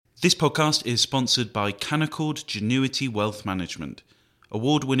This podcast is sponsored by Canaccord Genuity Wealth Management,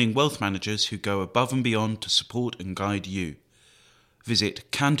 award-winning wealth managers who go above and beyond to support and guide you.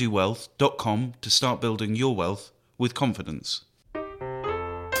 Visit candowealth.com to start building your wealth with confidence.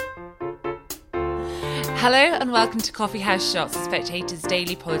 Hello and welcome to Coffee House Shots, the Spectator's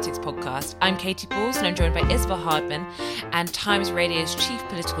daily politics podcast. I'm Katie Balls and I'm joined by Isabel Hardman and Times Radio's chief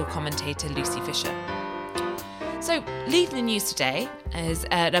political commentator Lucy Fisher. So, leading the news today is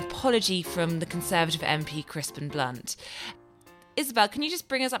an apology from the Conservative MP Crispin Blunt. Isabel, can you just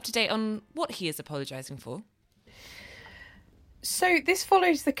bring us up to date on what he is apologising for? So this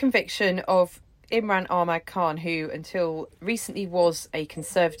follows the conviction of Imran Ahmad Khan, who until recently was a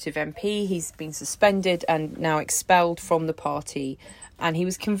Conservative MP. He's been suspended and now expelled from the party. And he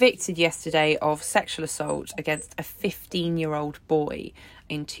was convicted yesterday of sexual assault against a 15-year-old boy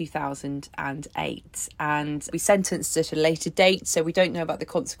in 2008. And we sentenced at a later date, so we don't know about the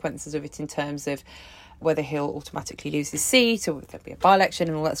consequences of it in terms of whether he'll automatically lose his seat or if there'll be a by-election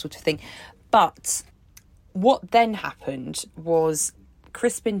and all that sort of thing. But what then happened was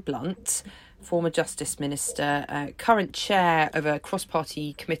Crispin Blunt, former Justice Minister, current chair of a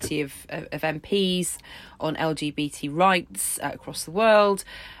cross-party committee of MPs on LGBT rights across the world,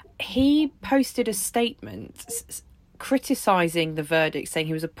 he posted a statement criticising the verdict, saying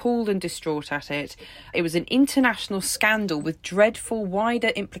he was appalled and distraught at it. It was an international scandal with dreadful wider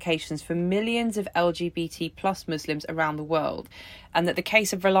implications for millions of LGBT plus Muslims around the world, and that the case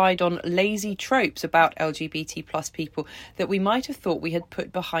had relied on lazy tropes about LGBT plus people that we might have thought we had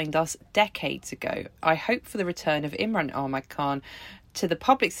put behind us decades ago. I hope for the return of Imran Ahmad Khan to the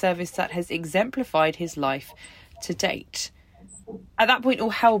public service that has exemplified his life to date. At that point,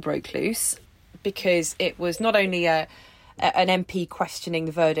 all hell broke loose, because it was not only an MP questioning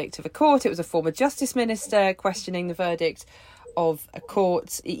the verdict of a court, it was a former Justice Minister questioning the verdict of a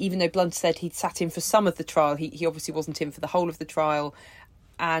court. Even though Blunt said he'd sat in for some of the trial, he obviously wasn't in for the whole of the trial.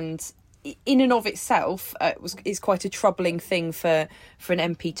 And in and of itself, is quite a troubling thing for an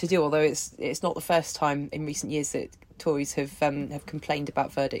MP to do, although it's not the first time in recent years that Tories have complained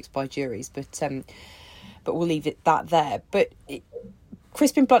about verdicts by juries. But we'll leave that there. But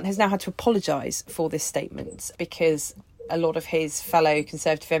Crispin Blunt has now had to apologise for this statement because a lot of his fellow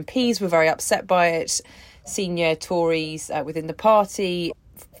Conservative MPs were very upset by it. Senior Tories within the party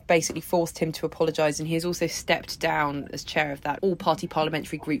basically forced him to apologise, and he has also stepped down as chair of that all-party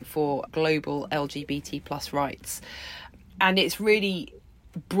parliamentary group for global LGBT plus rights. And it's really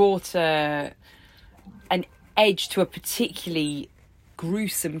brought an edge to a particularly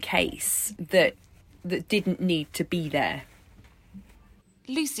gruesome case that didn't need to be there.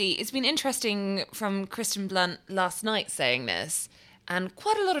 Lucy, it's been interesting from Crispin Blunt last night saying this, and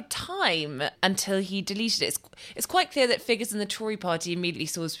quite a lot of time until he deleted it. It's quite clear that figures in the Tory party immediately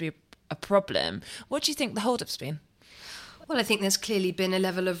saw this to be a problem. What do you think the hold-up's been? Well, I think there's clearly been a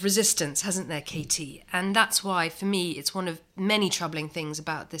level of resistance, hasn't there, Katie? And that's why, for me, it's one of many troubling things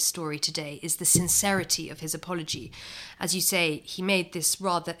about this story today is the sincerity of his apology. As you say, he made this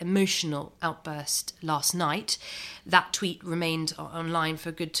rather emotional outburst last night. That tweet remained online for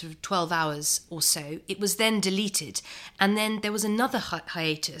a good 12 hours or so. It was then deleted, and then there was another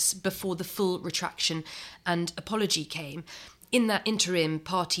hiatus before the full retraction and apology came. In that interim,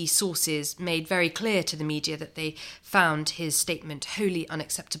 party sources made very clear to the media that they found his statement wholly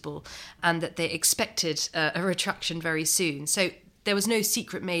unacceptable and that they expected a retraction very soon. So there was no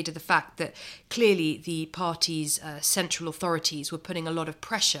secret made of the fact that clearly the party's central authorities were putting a lot of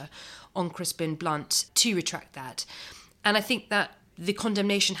pressure on Crispin Blunt to retract that. And I think that the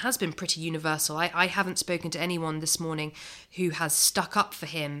condemnation has been pretty universal. I haven't spoken to anyone this morning who has stuck up for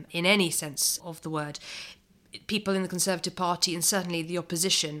him in any sense of the word. People in the Conservative Party and certainly the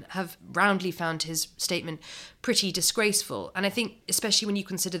opposition have roundly found his statement pretty disgraceful. And I think, especially when you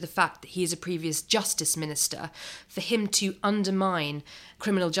consider the fact that he is a previous Justice Minister, for him to undermine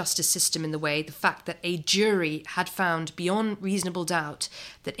criminal justice system in the way, the fact that a jury had found beyond reasonable doubt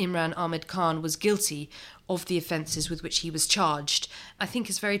that Imran Ahmad Khan was guilty of the offences with which he was charged, I think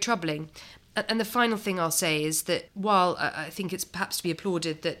is very troubling. And the final thing I'll say is that while I think it's perhaps to be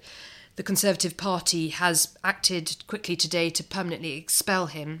applauded that the Conservative Party has acted quickly today to permanently expel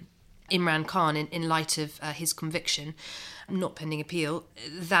him, Imran Khan, in light of his conviction, not pending appeal,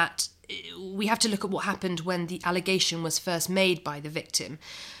 that we have to look at what happened when the allegation was first made by the victim.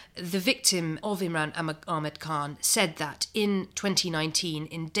 The victim of Imran Ahmad Khan said that in 2019,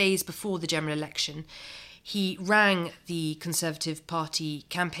 in days before the general election, he rang the Conservative Party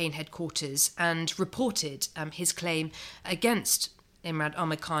campaign headquarters and reported his claim against Imran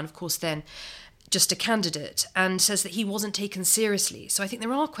Ahmad Khan, of course, then just a candidate, and says that he wasn't taken seriously. So I think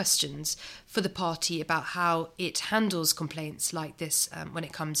there are questions for the party about how it handles complaints like this when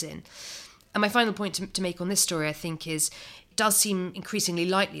it comes in. And my final point to make on this story, I think, is it does seem increasingly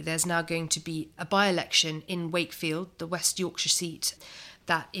likely there's now going to be a by-election in Wakefield, the West Yorkshire seat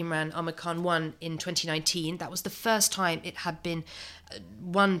that Imran Ahmad Khan won in 2019. That was the first time it had been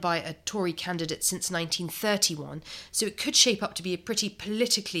won by a Tory candidate since 1931. So it could shape up to be a pretty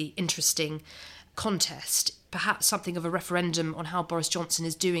politically interesting contest, perhaps something of a referendum on how Boris Johnson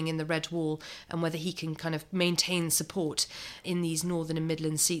is doing in the Red Wall and whether he can kind of maintain support in these Northern and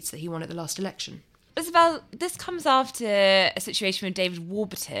Midland seats that he won at the last election. Isabel, this comes after a situation with David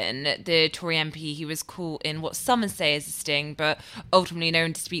Warburton, the Tory MP who was caught in what some say is a sting, but ultimately no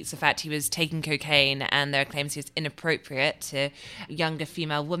one disputes the fact he was taking cocaine and there are claims he was inappropriate to a younger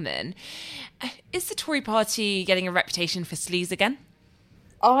female woman. Is the Tory party getting a reputation for sleaze again?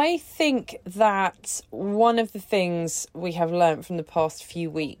 I think that one of the things we have learnt from the past few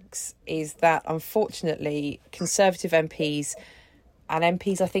weeks is that, unfortunately, Conservative MPs and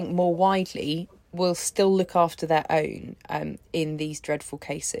MPs, I think, more widely, will still look after their own in these dreadful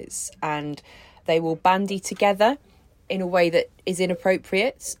cases. And they will bandy together in a way that is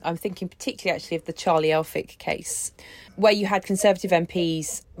inappropriate. I'm thinking particularly actually of the Charlie Elphicke case, where you had Conservative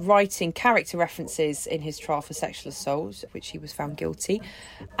MPs writing character references in his trial for sexual assault, which he was found guilty.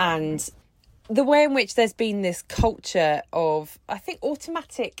 And the way in which there's been this culture of, I think,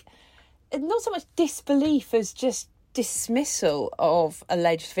 automatic, not so much disbelief as just dismissal of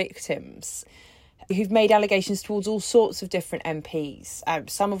alleged victims who've made allegations towards all sorts of different MPs,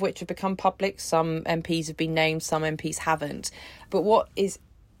 some of which have become public, some MPs have been named, some MPs haven't. But what is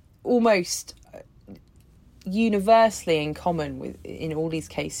almost universally in common in all these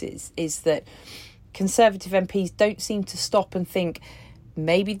cases is that Conservative MPs don't seem to stop and think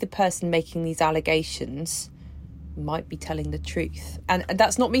maybe the person making these allegations might be telling the truth. And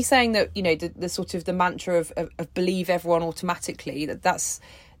that's not me saying that, you know, the sort of the mantra of believe everyone automatically, that's,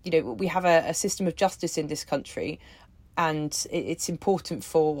 you know, we have a system of justice in this country and it's important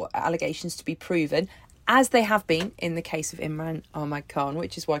for allegations to be proven, as they have been in the case of Imran Ahmad Khan,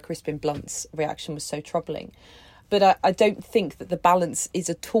 which is why Crispin Blunt's reaction was so troubling. But I don't think that the balance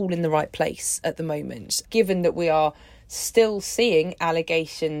is at all in the right place at the moment, given that we are still seeing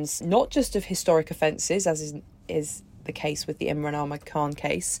allegations, not just of historic offences, as is the case with the Imran Ahmad Khan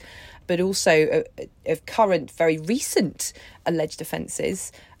case, but also of current, very recent alleged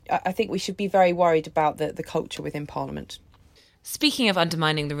offences. I think we should be very worried about the culture within Parliament. Speaking of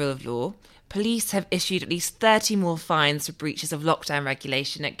undermining the rule of law, police have issued at least 30 more fines for breaches of lockdown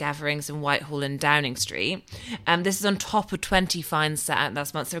regulation at gatherings in Whitehall and Downing Street. This is on top of 20 fines set out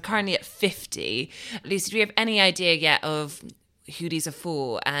last month, so we're currently at 50. Lucy, do we have any idea yet of who these are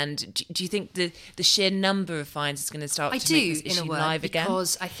for? And do you think the sheer number of fines is going to start to make this issue live again?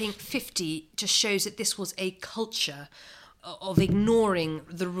 Because I think 50 just shows that this was a culture of ignoring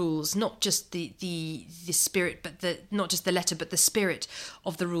the rules, not just the spirit, but not just the letter, but the spirit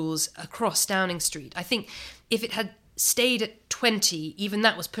of the rules across Downing Street. I think if it had stayed at 20, even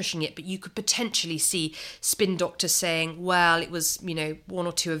that was pushing it, but you could potentially see spin doctors saying, well, it was, you know, one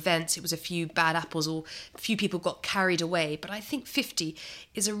or two events, it was a few bad apples, or a few people got carried away. But I think 50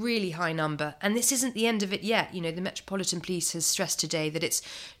 is a really high number, and this isn't the end of it yet. You know, the Metropolitan Police has stressed today that it's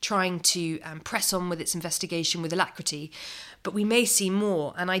trying to press on with its investigation with alacrity, but we may see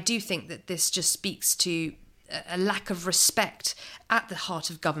more. And I do think that this just speaks to a lack of respect at the heart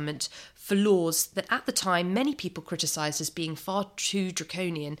of government for laws that at the time many people criticised as being far too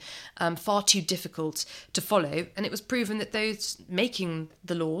draconian, far too difficult to follow. And it was proven that those making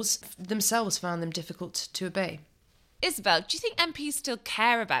the laws themselves found them difficult to obey. Isabel, do you think MPs still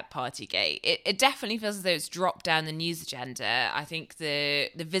care about Partygate? It definitely feels as though it's dropped down the news agenda. I think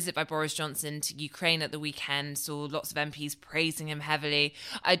the visit by Boris Johnson to Ukraine at the weekend saw lots of MPs praising him heavily.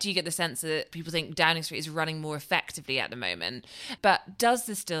 I do get the sense that people think Downing Street is running more effectively at the moment. But does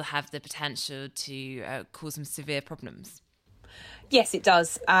this still have the potential to cause some severe problems? Yes, it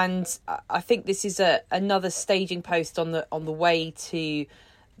does. And I think this is another staging post on the way to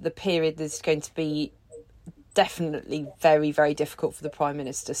the period that's going to be definitely very, very difficult for the Prime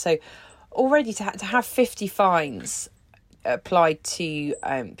Minister. So already to have 50 fines applied to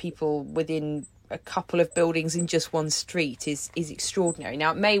people within a couple of buildings in just one street is extraordinary.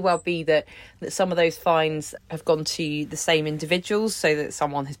 Now, it may well be that some of those fines have gone to the same individuals, so that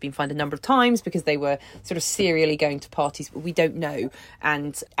someone has been fined a number of times because they were sort of serially going to parties, but we don't know.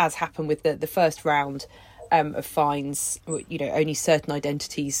 And as happened with the first round of fines, you know, only certain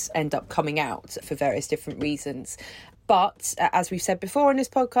identities end up coming out for various different reasons. But as we've said before in this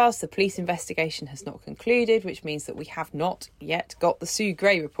podcast, the police investigation has not concluded, which means that we have not yet got the Sue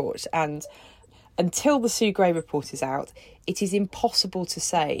Gray report. And until the Sue Gray report is out, it is impossible to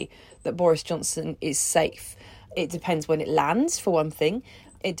say that Boris Johnson is safe. It depends when it lands, for one thing.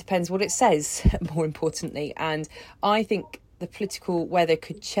 It depends what it says, more importantly. And I think the political weather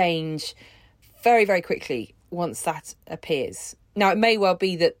could change very, very quickly once that appears. Now, it may well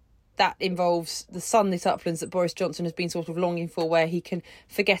be that involves the sunlit uplands that Boris Johnson has been sort of longing for, where he can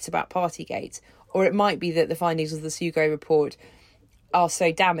forget about Partygate. Or it might be that the findings of the Sue Gray report are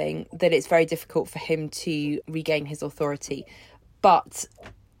so damning that it's very difficult for him to regain his authority. But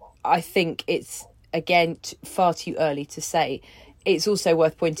I think it's, again, far too early to say. It's also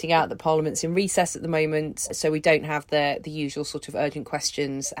worth pointing out that Parliament's in recess at the moment, so we don't have the usual sort of urgent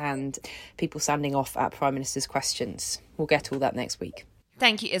questions and people standing off at Prime Minister's questions. We'll get all that next week.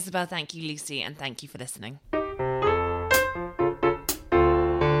 Thank you, Isabel. Thank you, Lucy. And thank you for listening.